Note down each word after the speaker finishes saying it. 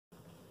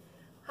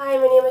Hi,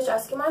 my name is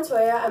Jessica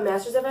Montoya, a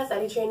Master's of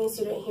Athletic Training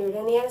student here at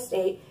Indiana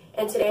State,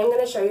 and today I'm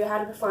going to show you how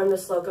to perform the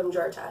Slocum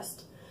drawer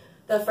test.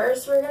 The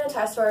first we're going to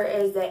test for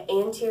is the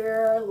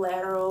anterior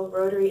lateral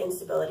rotary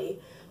instability.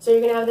 So you're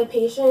going to have the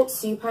patient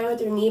supine with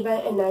their knee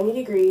bent at 90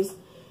 degrees.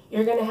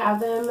 You're going to have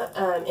them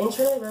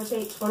internally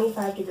rotate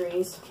 25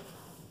 degrees,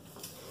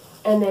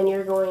 and then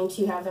you're going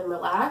to have them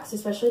relax,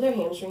 especially their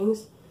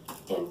hamstrings,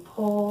 and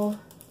pull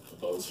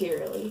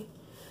anteriorly.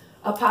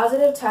 A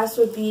positive test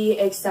would be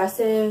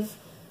excessive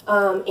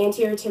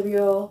anterior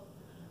tibial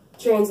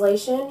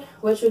translation,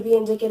 which would be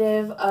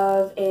indicative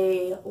of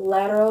a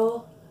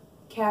lateral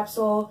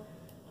capsule,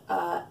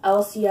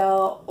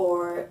 LCL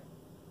or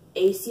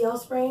ACL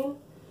sprain.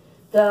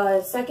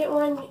 The second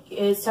one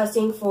is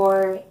testing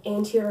for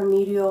anterior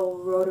medial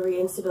rotary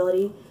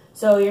instability.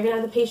 So you're going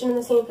to have the patient in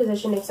the same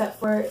position except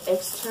for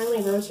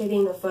externally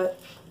rotating the foot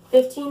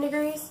 15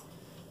 degrees.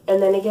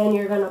 And then again,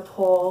 you're going to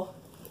pull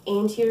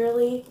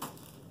anteriorly.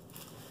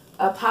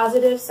 A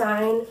positive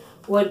sign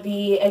would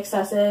be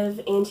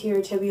excessive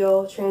anterior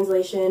tibial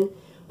translation,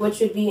 which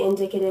would be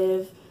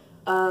indicative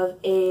of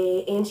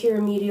a anterior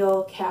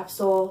medial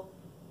capsule,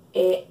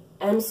 a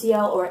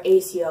MCL or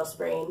ACL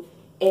sprain.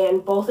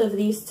 And both of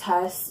these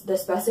tests, the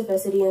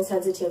specificity and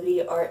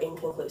sensitivity are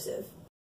inconclusive.